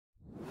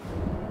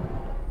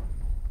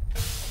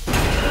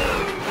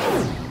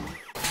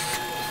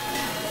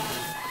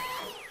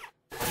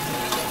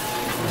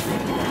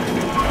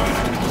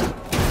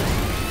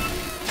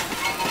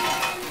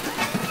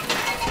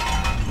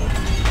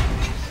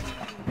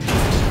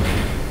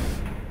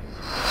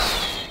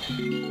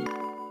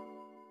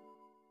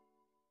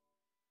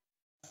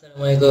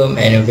Assalamualaikum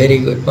and a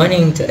very good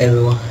morning to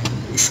everyone.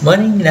 It's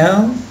morning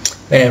now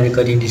when I'm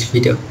recording this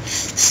video.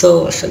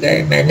 So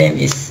guys, my name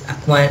is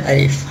Akmal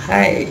Alif.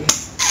 Hi.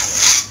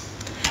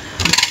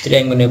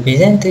 Today I'm going to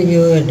present to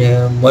you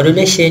the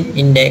modulation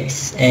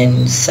index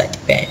and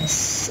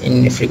sidebands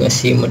in the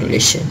frequency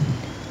modulation.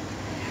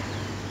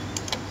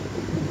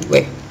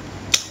 Wait.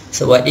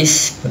 So what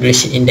is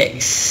modulation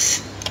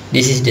index?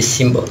 This is the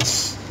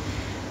symbols.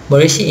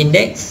 Modulation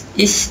index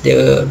is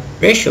the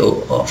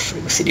ratio of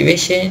frequency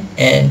deviation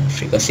and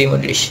frequency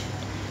modulation.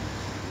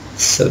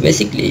 So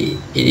basically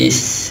it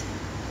is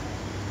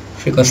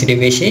frequency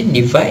deviation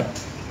divide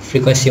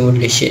frequency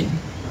modulation.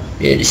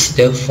 That is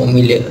the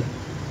formula.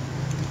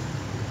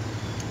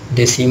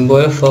 The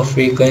symbol for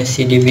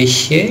frequency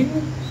deviation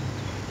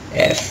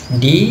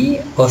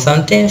FD, or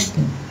sometimes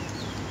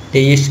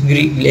they use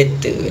Greek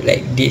letter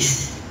like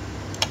this,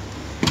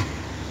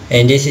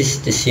 and this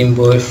is the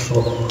symbol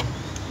for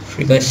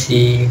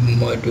frequency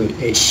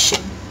modulation.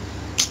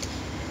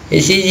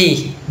 It's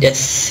easy,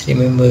 just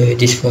remember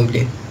this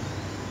formula.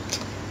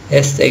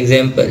 As the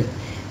example,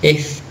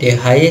 if the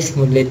highest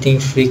modulating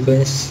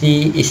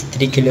frequency is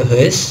 3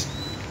 kHz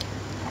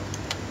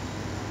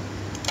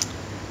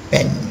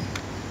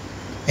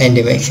and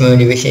the maximum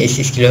deviation is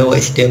 6 kHz, what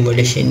is the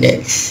modulation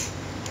index?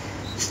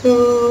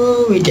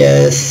 So we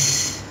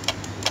just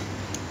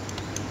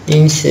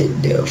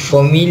insert the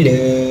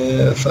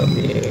formula,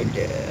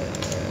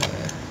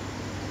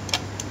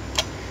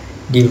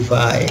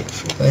 divide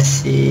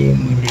frequency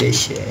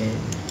modulation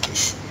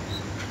is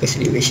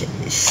frequency deviation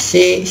is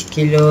 6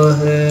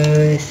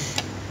 kHz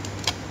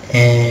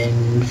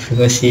and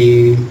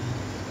frequency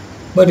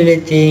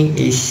modulating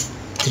is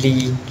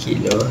 3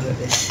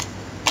 kHz.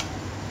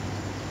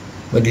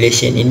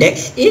 Modulation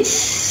index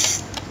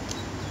is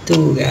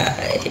 2,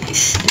 guys.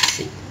 That's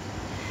it.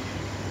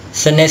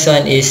 So next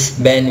one is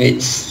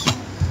bandwidth.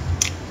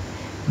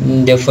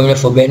 The formula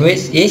for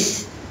bandwidth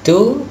is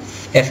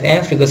 2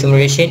 FM frequency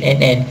modulation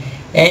and N.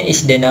 N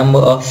is the number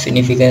of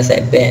significant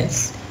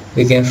sidebands.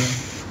 We can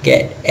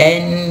get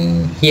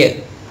N here.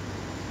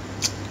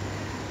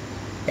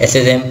 As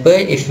example,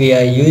 if we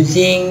are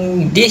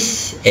using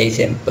this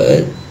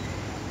example,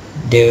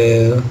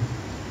 the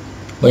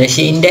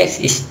modulation index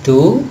is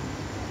 2,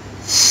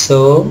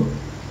 so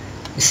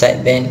the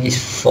sideband is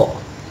 4.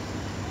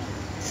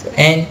 So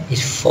N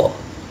is 4.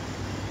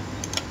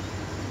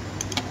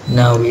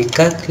 Now we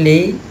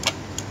calculate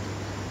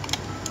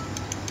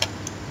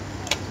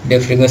the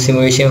frequency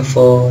modulation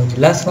for the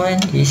last one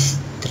is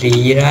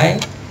 3, right?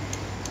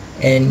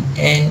 And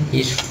N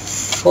is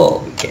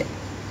 4 we get.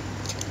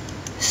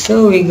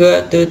 So we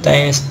got 2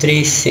 times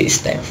 3,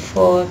 6 times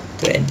 4,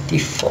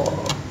 24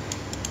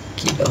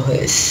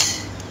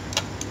 kHz.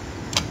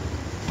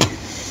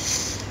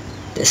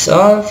 That's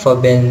all for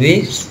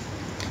bandwidth.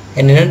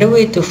 And another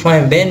way to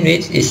find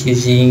bandwidth is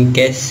using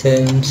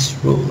Cason's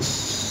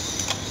rules.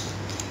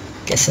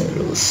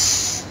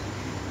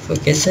 For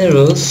Cason's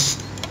rules,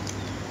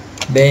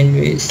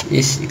 bandwidth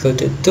is equal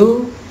to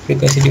 2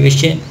 frequency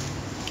deviation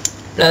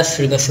plus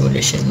frequency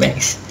modulation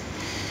max.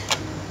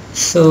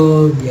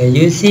 So we are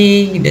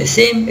using the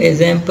same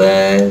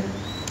example.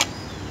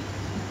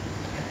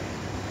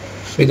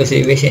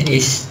 Frequency deviation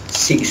is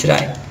 6,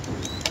 right?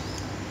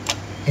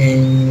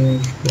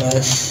 And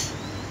plus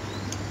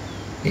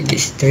it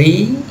is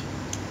 3.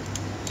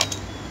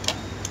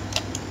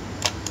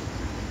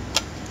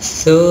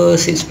 So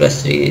 6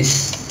 plus 3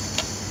 is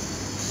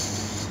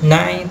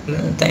 9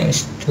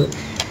 times 2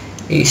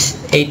 is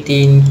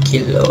 18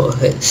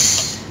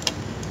 kHz.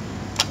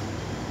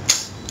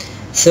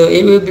 So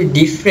it will be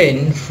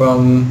different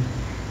from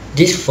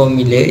this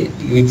formula.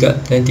 We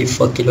got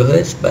 24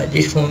 kHz, but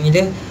this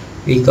formula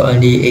we got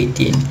only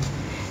 18.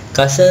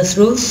 Cason's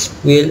rules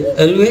will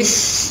always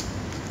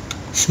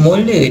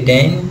smaller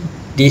than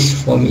this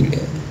formula.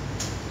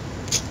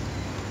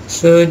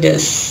 So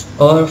that's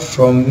all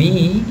from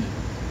me.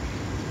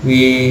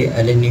 We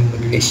are learning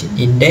modulation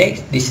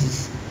index. This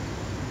is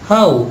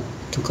how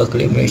to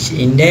calculate modulation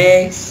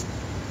index.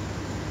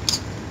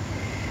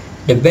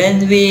 The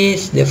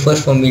bandwidth, the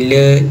first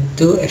formula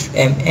 2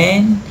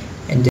 FMN,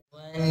 and the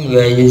one we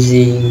are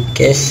using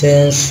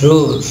Cason's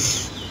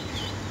rules,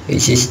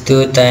 which is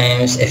 2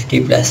 times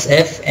FD plus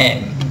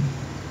FM.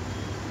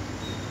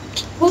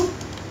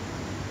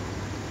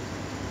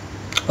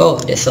 Oh,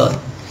 that's all.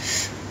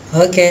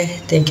 Okay,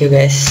 thank you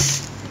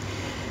guys.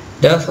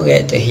 Don't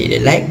forget to hit the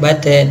like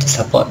button to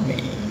support me.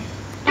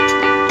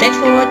 Thanks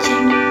for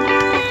watching.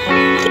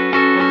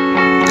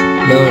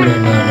 No,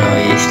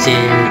 it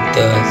still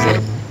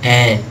doesn't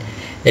end.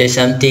 There's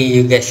something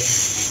you guys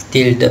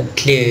still don't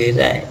clear,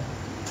 right?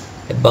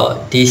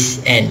 About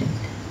this end.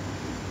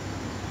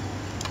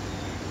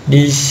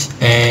 This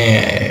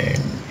and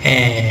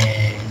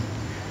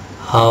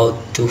how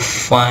to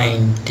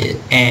find the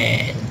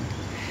end.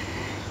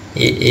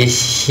 It is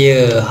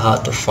here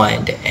how to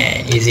find the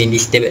end using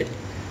this table.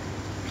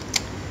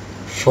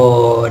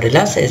 For the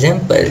last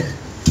example,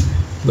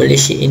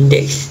 modulation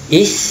index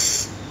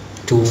is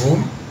 2.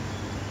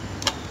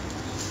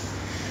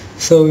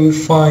 So we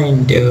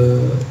find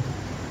the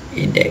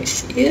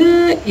index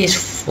here is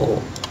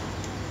 4.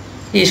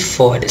 Is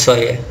 4, that's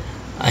why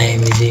I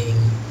am using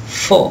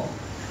 4.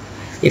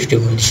 If the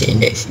modulation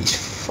index is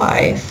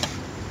 5,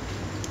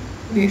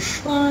 we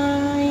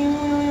find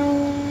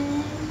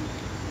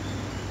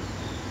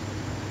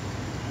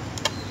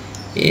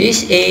it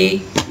is A.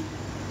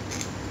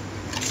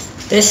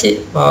 That's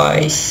it,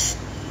 boys.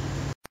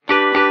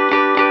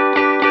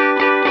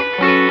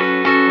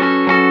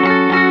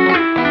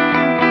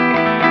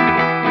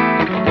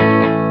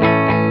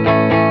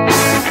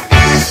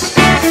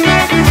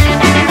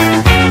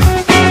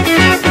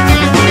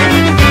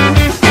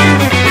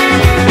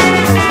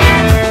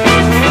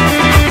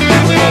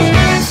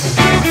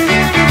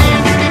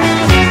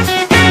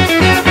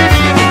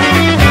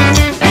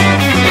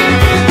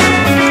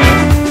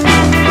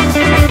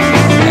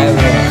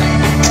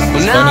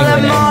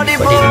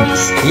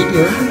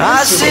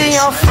 I see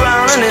your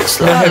frown and it's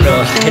like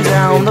looking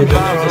down the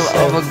barrel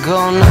of a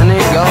gun and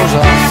it goes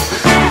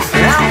off.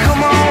 And how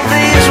come all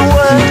these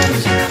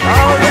words?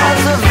 Oh,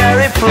 that's a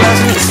very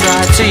pleasant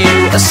side to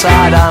you. A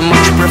side I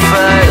much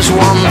prefer is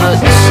one that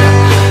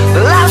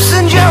laughs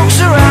and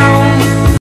jokes around.